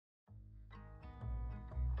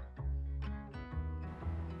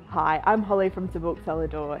Hi, I'm Holly from Tahbilk Cellar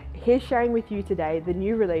Door, here sharing with you today the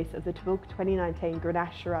new release of the Tahbilk 2019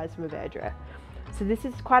 Grenache Shiraz Mourvèdre. So this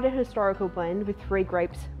is quite a historical blend with 3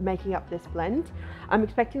 grapes making up this blend. I'm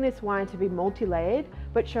expecting this wine to be multi-layered,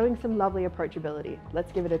 but showing some lovely approachability.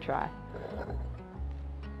 Let's give it a try.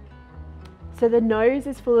 So the nose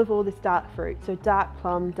is full of all this dark fruit, so dark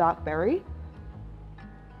plum, dark berry.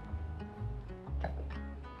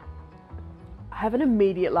 I have an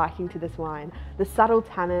immediate liking to this wine. The subtle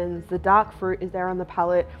tannins, the dark fruit is there on the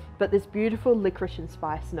palate, but this beautiful licorice and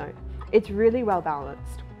spice note. It's really well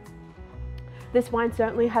balanced. This wine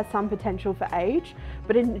certainly has some potential for age,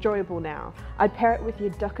 but enjoyable now. I'd pair it with your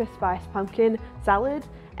dukkha spiced pumpkin salad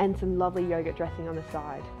and some lovely yogurt dressing on the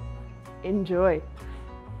side. Enjoy.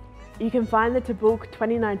 You can find the Tahbilk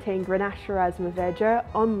 2019 Grenache Shiraz Mourvèdre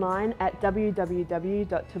online at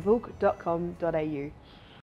www.tahbilk.com.au.